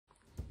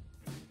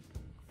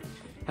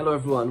Hello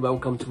everyone,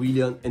 welcome to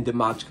William and the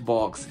Magic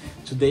Box.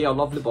 Today our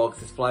lovely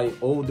box is flying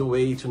all the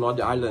way to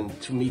Northern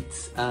Ireland to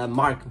meet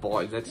Mark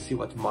Boydee. Let's see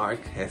what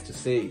Mark has to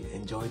say.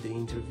 Enjoy the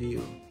interview.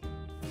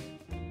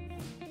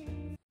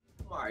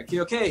 Mark,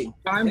 you okay?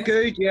 I'm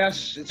good,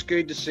 yes. It's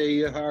good to see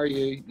you. How are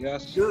you?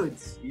 Yes. Good,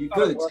 you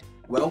good.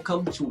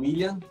 Welcome to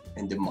William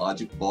and the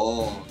Magic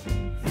Box.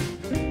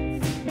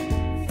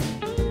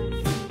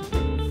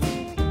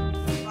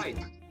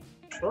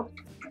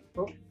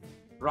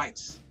 Right.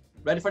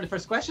 Ready for the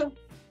first question?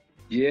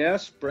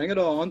 Yes, bring it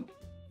on.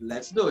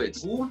 Let's do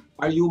it. Who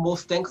are you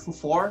most thankful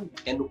for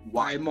and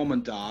why? My mum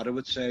and dad, I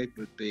would say,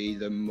 would be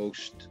the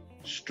most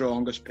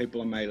strongest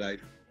people in my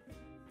life.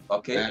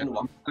 Okay, and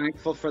I'm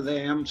thankful for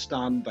them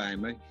standing by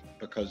me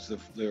because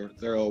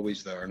they're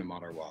always there no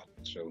matter what.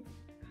 So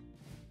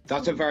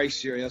that's a very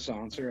serious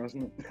answer,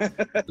 isn't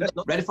it?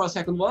 Ready for a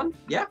second one?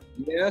 Yeah?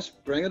 Yes,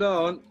 bring it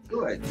on.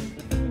 Good.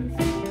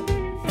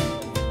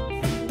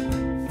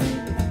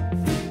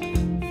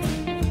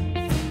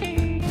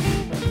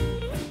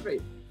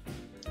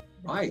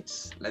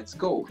 Right, let's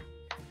go.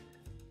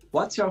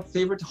 What's your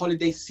favorite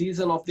holiday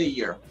season of the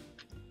year?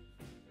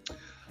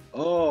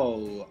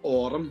 Oh,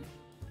 autumn.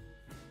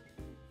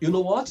 You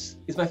know what?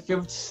 It's my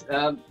favorite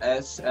season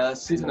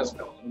as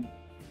well.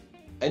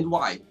 And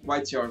why?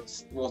 What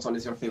one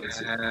is your favorite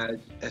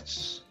season?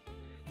 It's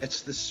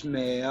the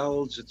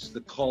smells, it's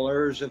the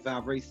colors of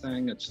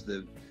everything, it's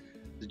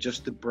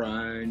just the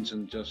browns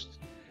and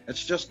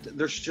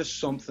there's just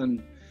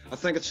something. I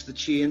think it's the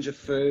change of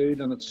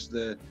food and it's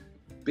the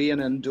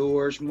being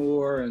indoors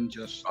more and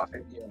yeah,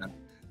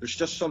 there's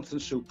just something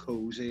so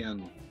cozy.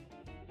 And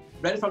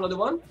ready for another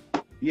one?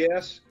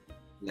 Yes,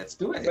 let's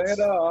do it. Bring it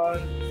on.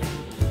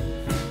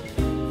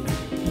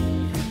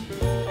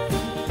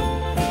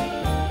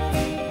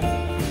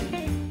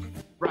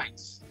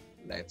 Right,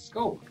 let's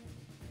go.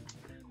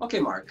 Okay,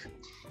 Mark,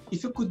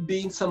 if you could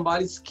be in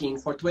somebody's skin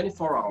for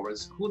 24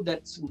 hours, who would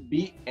that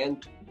be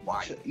and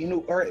why? You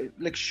know, or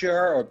like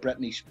Cher or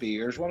Britney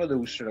Spears, one of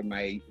those sort of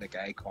my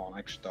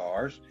iconic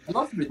stars. I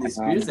love Britney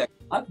Spears. I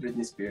love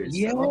Britney Spears.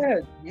 Yeah,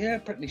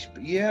 Britney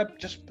Spears. Yeah,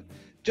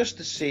 just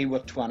to see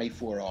what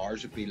 24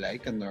 hours would be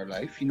like in their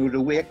life. You know, to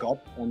wake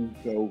up and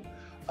go,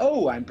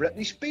 oh, I'm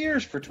Britney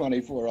Spears for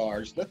 24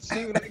 hours. Let's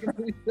see what I can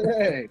do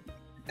today.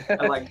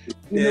 I like it.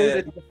 You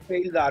know, to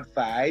feel that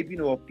vibe, you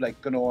know,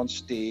 like going on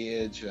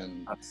stage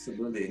and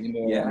absolutely, you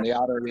know, and the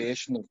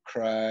adoration of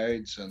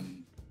crowds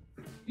and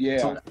yeah.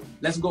 So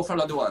let's go for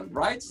another one,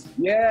 right?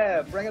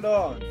 Yeah, bring it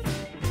on.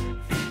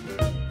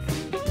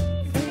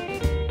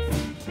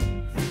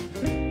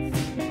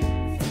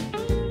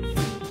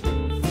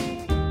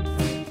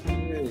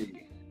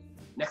 Hey.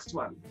 Next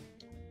one.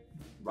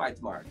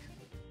 Right, Mark.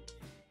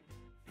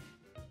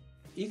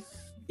 If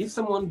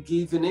someone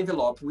gave an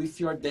envelope with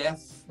your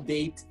death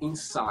date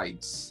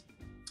inside,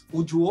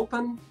 would you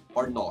open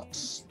or not?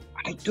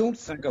 I don't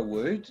think I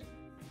would.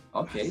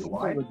 Okay,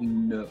 why?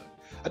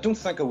 I don't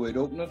think I would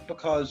open it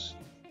because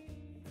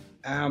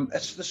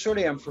it's the sort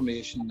of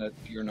information that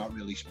you're not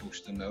really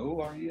supposed to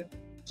know, are you?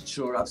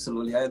 Sure,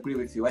 absolutely. I agree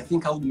with you. I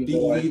think I would be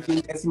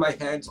living this in my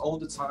head all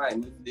the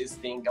time with this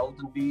thing. I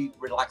wouldn't be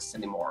relaxed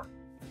anymore.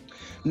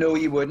 No,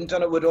 you wouldn't,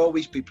 and it would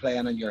always be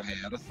playing in your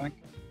head, I think.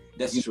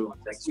 That's true.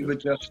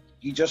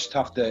 You just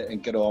have to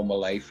get on with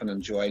life and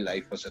enjoy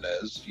life as it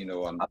is, you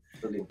know, and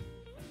absolutely.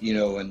 You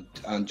know,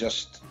 and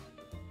just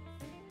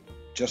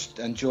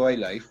enjoy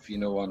life, you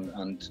know,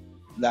 and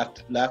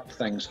let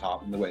things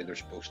happen the way they're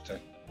supposed to.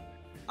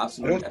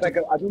 Absolutely.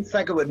 I don't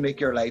think it would make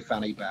your life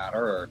any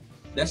better. Or...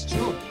 That's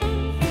true.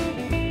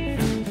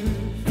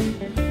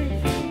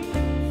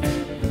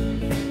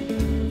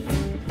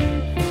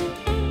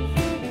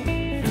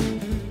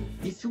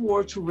 If you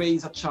were to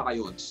raise a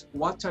child,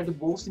 what are the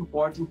most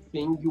important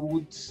things you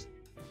would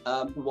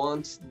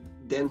want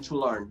them to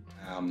learn?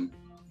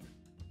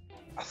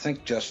 I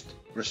think just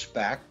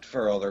respect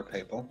for other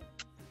people.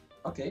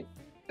 Okay.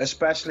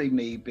 Especially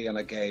me being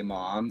a gay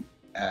man,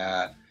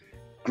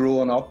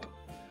 growing up,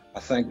 I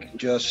think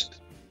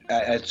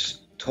it's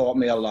taught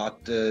me a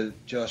lot to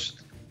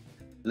just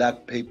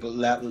let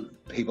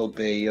people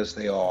be as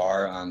they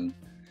are, and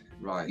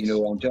right, you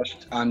know,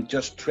 and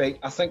just treat.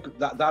 I think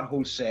that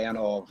whole saying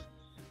of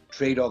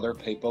treat other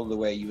people the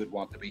way you would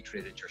want to be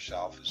treated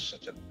yourself is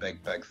such a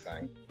big thing.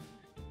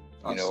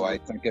 Absolutely. You know, I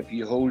think if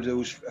you hold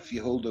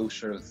those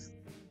sort of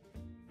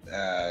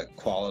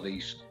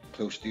qualities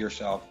close to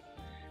yourself.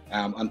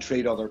 And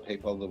treat other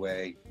people the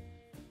way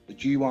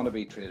that you want to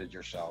be treated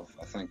yourself,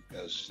 I think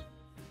is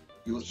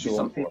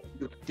something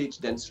you teach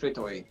them straight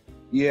away.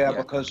 Yeah,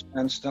 because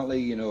instantly,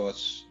 you know,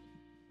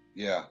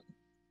 yeah.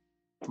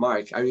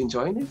 Mark, are you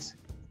enjoying it?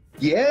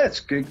 Yeah, it's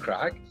good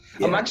crack.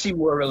 Yeah. I'm actually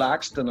more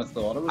relaxed than I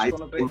thought it was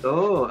going to be.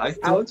 I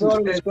thought I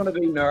was going to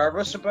be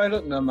nervous about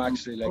it, and I'm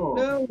actually like,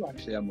 no,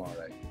 actually, I'm all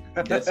right.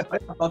 That's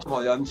not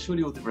about it. I'm sure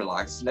you'll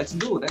relax. Let's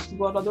do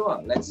another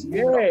one. Let's.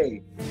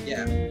 Yay!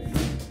 Yeah.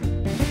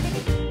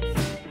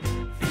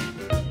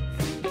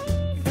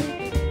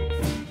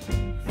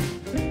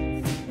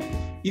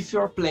 if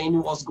your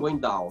plane was going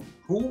down,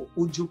 who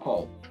would you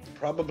call?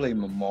 Probably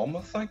my mom,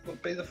 I think,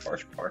 would be the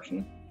first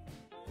person.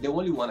 The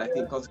only one, I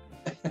think, because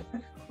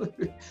we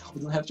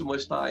don't have too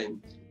much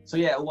time. So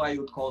yeah, why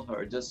you would call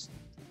her? Just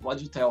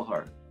what'd you tell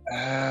her?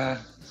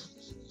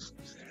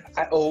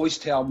 I always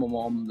tell my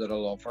mom that I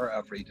love her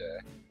every day.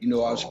 You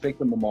know, I speak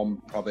to my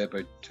mom probably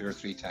about 2 or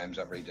 3 times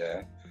every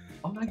day.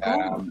 Oh my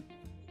God.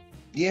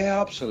 Yeah,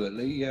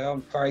 absolutely. Yeah,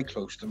 I'm very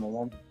close to my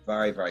mom.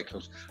 Very, very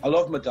close. I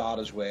love my dad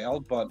as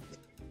well, but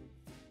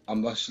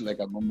I'm just like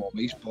I'm a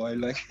mommy's boy.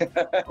 Like.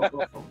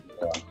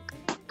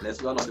 Let's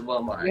go another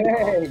one, Mark.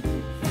 Yay!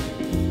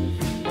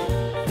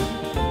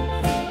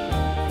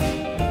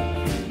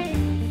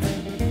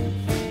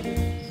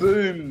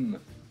 Boom!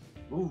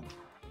 Ooh.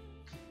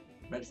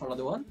 Ready for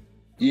another one?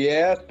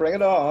 Yeah, bring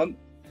it on.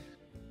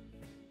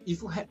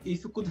 If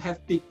you could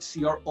have picked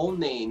your own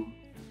name,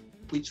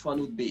 which one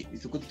would be?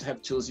 If you could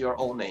have choose your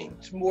own name.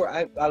 It's more.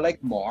 I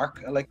like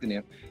Mark. I like the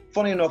name.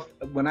 Funny enough,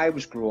 when I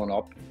was growing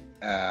up,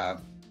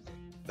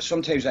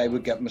 sometimes I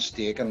would get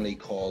mistakenly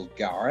called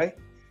Gary,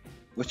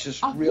 which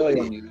is really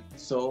unusual.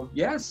 So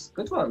yes,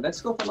 good one.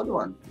 Let's go for another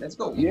one. Let's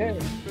go. Yeah.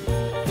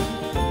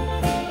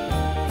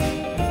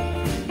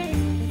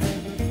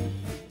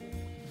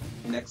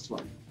 Next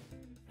one.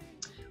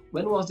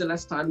 When was the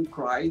last time you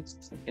cried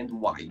and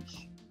why?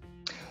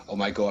 Oh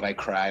my God, I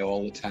cry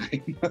all the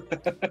time.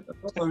 The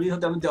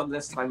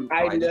last time you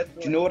cried. Do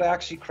you know what I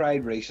actually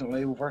cried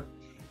recently over?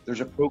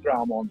 There's a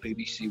program on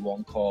BBC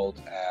One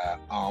called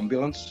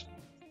Ambulance,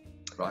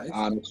 right?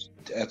 And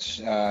it's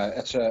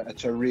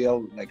a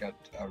real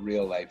a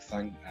real life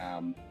thing,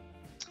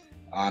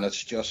 and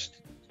it's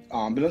just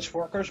ambulance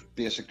workers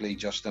basically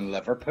just in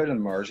Liverpool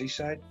and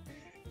Merseyside,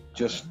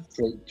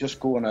 just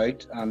going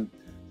out, and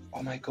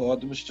oh my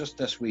God, there was just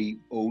this wee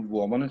old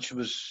woman, and she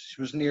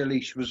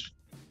was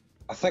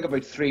I think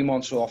about 3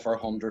 months off her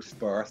 100th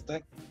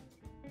birthday,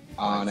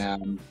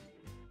 and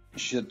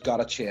she had got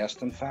a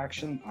chest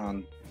infection,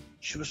 and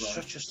she was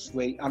such a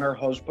sweet, and her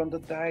husband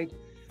had died,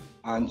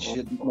 and she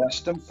had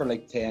missed him for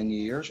like 10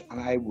 years, and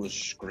I was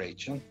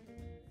screeching.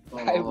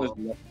 I was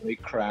literally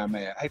crying.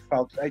 I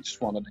just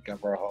wanted to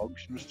give her a hug.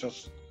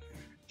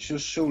 She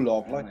was so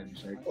lovely. And I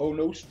was like, oh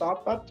no,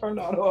 stop that, turn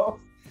that off.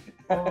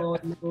 Oh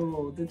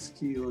no, that's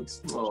cute.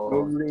 So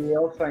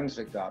real things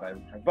like that.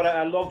 But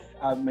I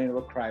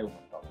would cry over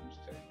films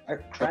too. I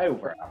cry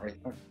over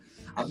everything.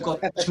 I've got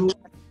 2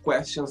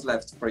 questions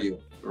left for you,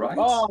 right?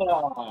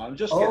 Oh, I'm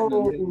just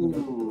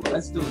getting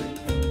let's do it.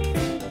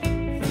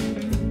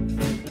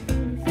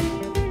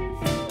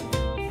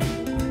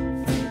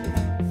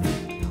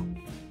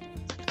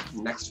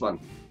 Next one.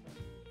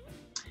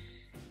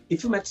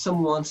 If you met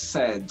someone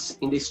sad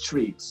in the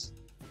streets,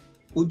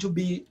 what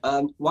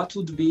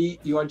would be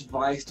your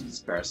advice to this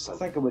person? I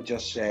think I would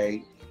just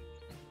say,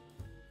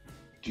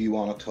 do you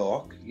want to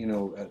talk? You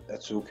know,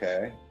 that's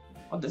okay.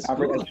 Oh, that's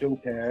good. It's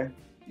okay.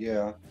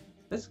 Yeah.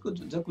 That's good.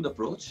 That's a good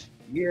approach.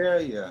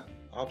 Yeah,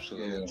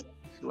 absolutely. Yeah.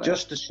 Well,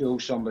 just to show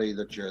somebody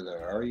that you're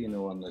there, you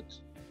know, and that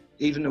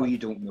even though you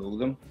don't know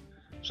them,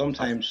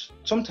 sometimes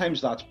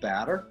that's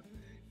better.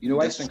 You know,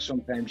 I think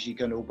sometimes you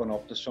can open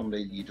up to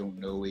somebody you don't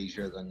know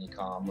easier than you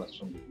can with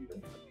somebody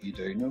you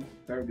do know.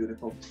 Very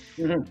beautiful.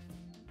 Mm-hmm.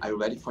 Are you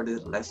ready for the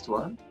last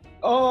one?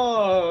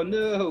 Oh,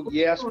 no.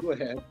 Yes, go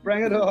ahead.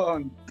 Bring it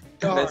on.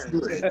 Let's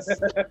do it.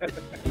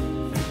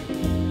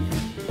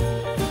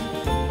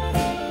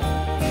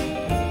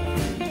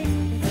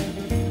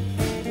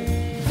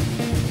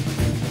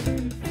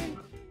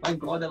 My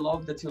God, I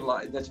love that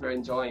that you're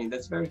enjoying.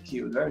 That's very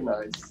cute. Very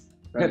nice.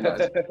 Very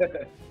nice.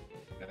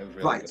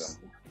 Really right.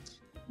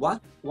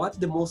 What's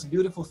the most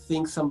beautiful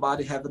thing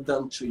somebody have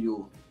done to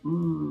you?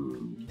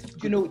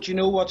 Do you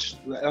know what's?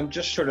 I'm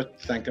just sort of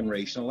thinking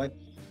recently.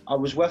 I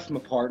was with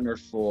my partner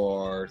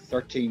for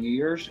 13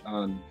 years,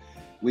 and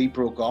we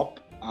broke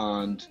up,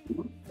 and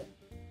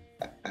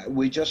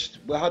we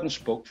hadn't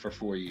spoke for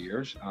 4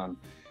 years, and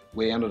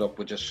we ended up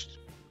with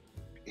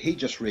he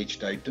just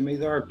reached out to me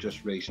there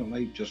just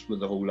recently, just with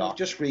the whole lot,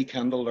 just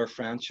rekindled our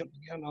friendship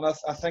again, and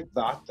I think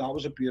that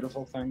was a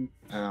beautiful thing.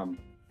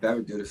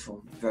 Very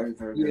beautiful, very,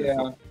 very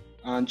beautiful.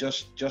 Yeah, and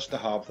just to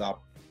have that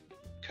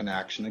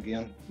connection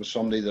again with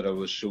somebody that I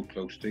was so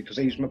close to, because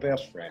he's my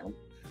best friend.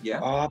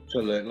 Yeah,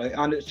 absolutely.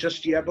 And it's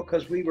just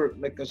because we were,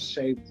 like I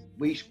say,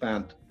 we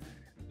spent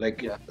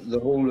the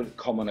whole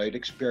coming out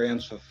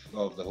experience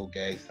of the whole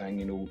gay thing,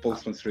 you know,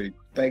 both went through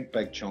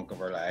big chunk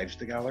of our lives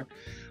together,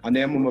 and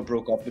then when we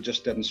broke up, we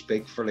just didn't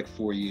speak for like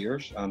 4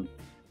 years, and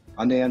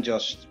then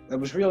it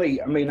was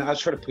really, I mean, I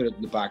sort of put it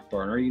in the back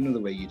burner, you know, the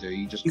way you do,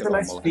 you just it's a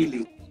nice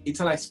feeling. It's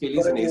a nice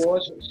feeling, isn't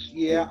it?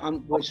 Yeah,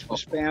 and we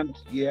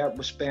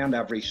spend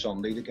every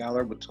Sunday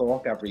together. We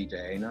talk every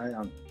day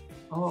now, and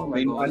God.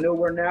 I know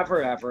we're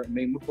never ever. I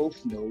mean, we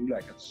both know,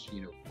 like, it's,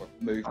 you know,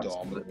 we've moved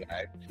on with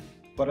life,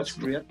 but it's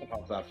great to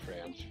have that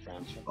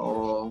friendship.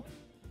 Oh,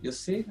 you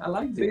see, I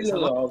like this.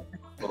 Feel love.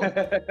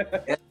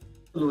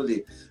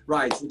 Absolutely.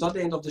 Right, it's not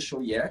the end of the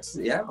show yet.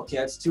 Yeah, okay.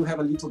 I still have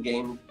a little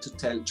game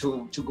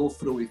to go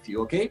through with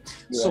you. Okay.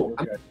 Yeah, so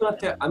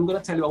okay. I'm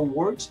gonna tell you a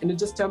word, and you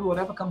just tell me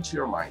whatever comes to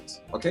your mind.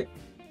 Okay.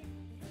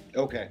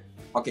 Okay.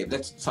 Okay,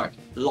 let's start.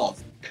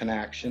 Love.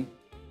 Connection.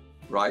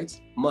 Right?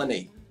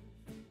 Money.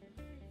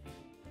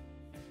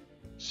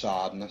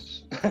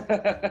 Sadness.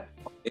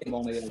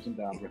 Money isn't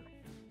everything.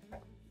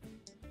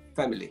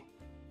 Family.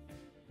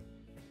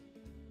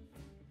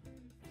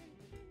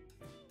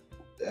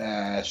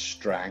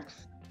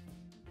 Strength.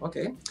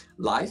 Okay.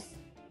 Life.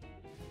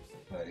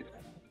 Right.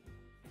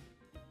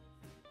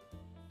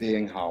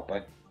 Being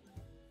happy.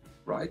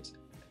 Right?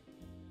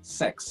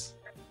 Sex.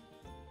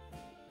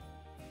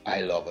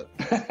 I love it.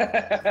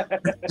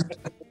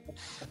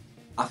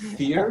 A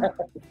fear.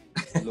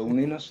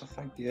 Loneliness, I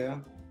think, yeah.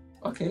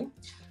 Okay.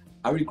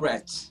 A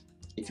regret,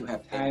 if you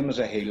have Time as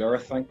a healer, I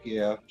think,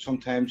 yeah.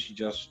 Sometimes you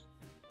just,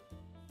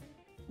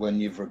 when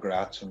you've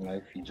regrets in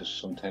life, you just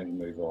sometimes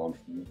move on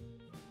from it.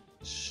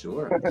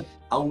 Sure.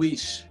 A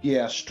wish.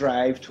 Yeah,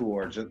 strive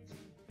towards it.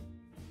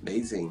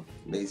 Amazing,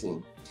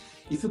 amazing.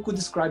 If you could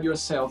describe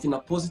yourself in a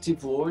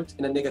positive word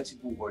and a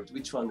negative word,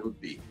 which one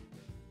would be?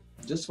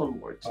 Just one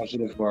word.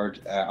 Positive word.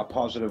 A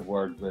positive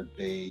word would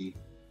be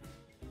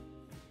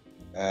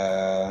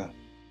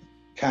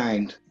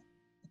kind.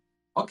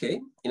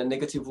 Okay. In a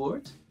negative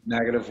word?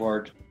 Negative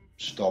word,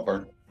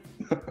 stubborn.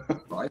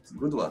 Right,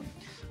 good one.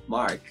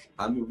 Mark,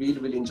 I'm really,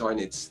 really enjoying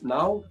it.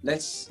 Now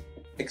let's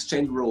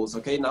exchange roles,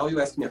 okay? Now you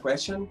ask me a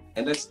question,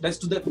 and let's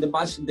do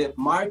the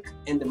Mark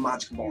and the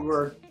magic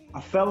box.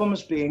 A film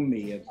is being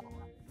made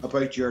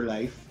about your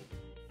life.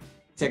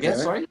 Say again,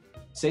 sorry?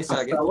 Say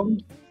again.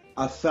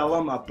 A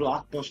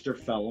blockbuster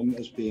film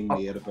is being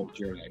made about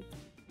your life.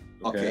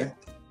 Okay.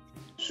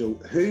 So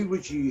who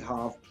would you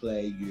have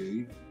play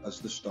you as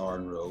the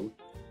starring role?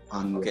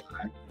 And okay.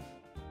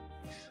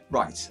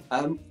 Right.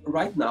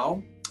 Right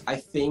now, I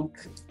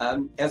think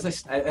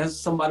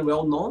as somebody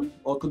well known,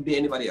 or could be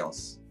anybody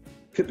else.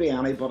 Could be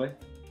anybody.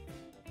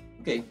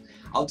 Okay,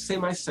 I would say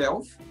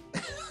myself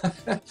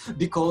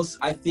because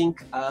I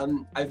think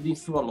I've been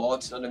through a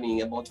lot. You know what I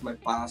mean, about my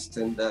past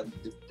and the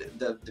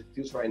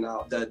future right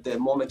now, the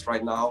moment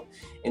right now,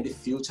 and the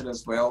future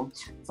as well.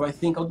 So I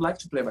think I would like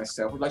to play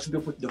myself. I'd like to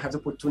have the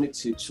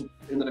opportunity to,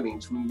 you know what I mean,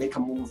 to make a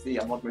movie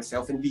about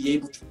myself and be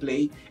able to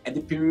play at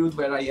the period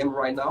where I am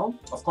right now.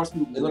 Of course,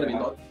 you know what I mean,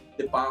 not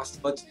the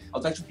past, but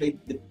I'd like to play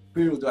the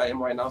period where I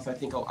am right now. So I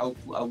think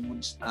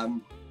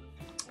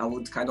I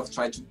would kind of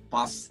try to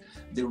pass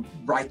the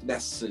right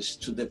message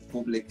to the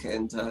public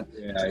and so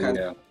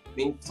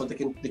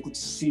they could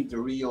see the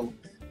real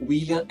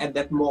William at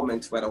that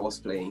moment where I was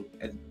playing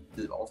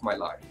of my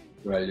life.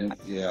 Brilliant.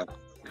 Yeah.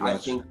 I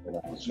think.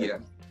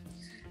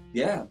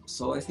 Yeah.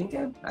 So I think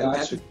I'm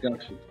happy.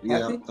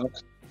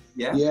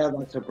 Yeah,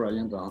 that's a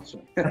brilliant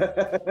answer.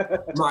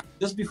 Mark,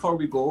 just before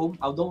we go,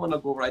 I don't want to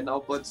go right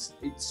now, but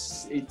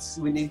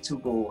we need to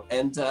go.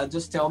 And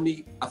just tell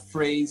me a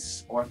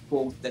phrase or a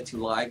quote that you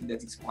like,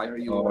 that inspire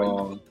you. I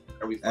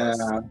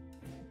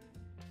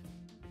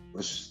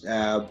was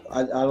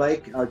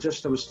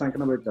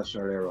thinking about this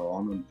earlier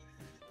on, and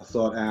I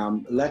thought,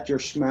 let your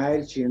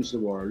smile change the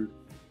world,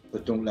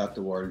 but don't let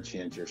the world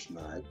change your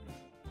smile.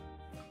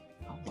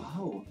 Oh,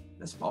 wow,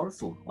 that's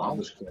powerful. Wow. That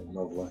was quite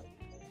lovely.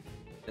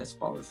 That's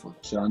powerful.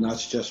 So, and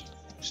that's just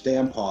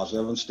staying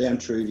positive and staying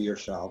true to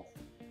yourself.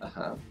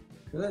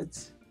 Good.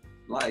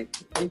 Thank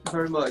you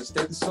very much.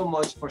 Thank you so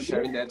much for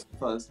sharing that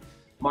with us.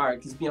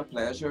 Mark, it's been a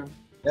pleasure.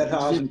 It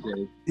has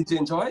indeed. Did you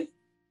enjoy?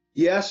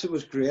 Yes, it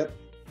was great.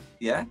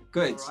 Yeah,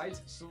 good. All right.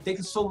 Thank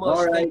you so much.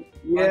 All right.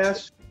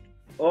 Yes.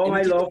 All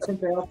my love from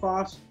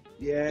Belfast.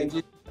 Yeah.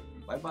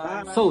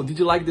 Bye-bye. So, did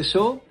you like the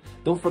show?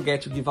 Don't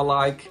forget to give a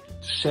like,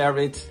 share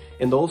it,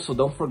 and also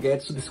don't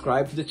forget to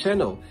subscribe to the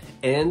channel.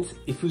 And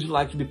if you'd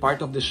like to be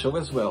part of the show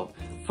as well,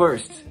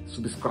 first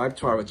subscribe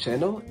to our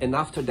channel, and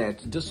after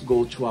that just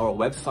go to our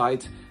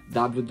website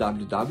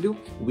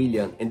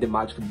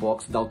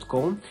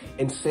www.williamandthemagicbox.com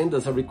and send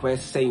us a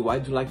request saying why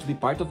you'd like to be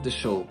part of the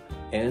show,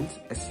 and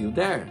I see you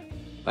there.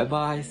 Bye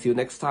bye, see you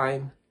next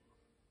time.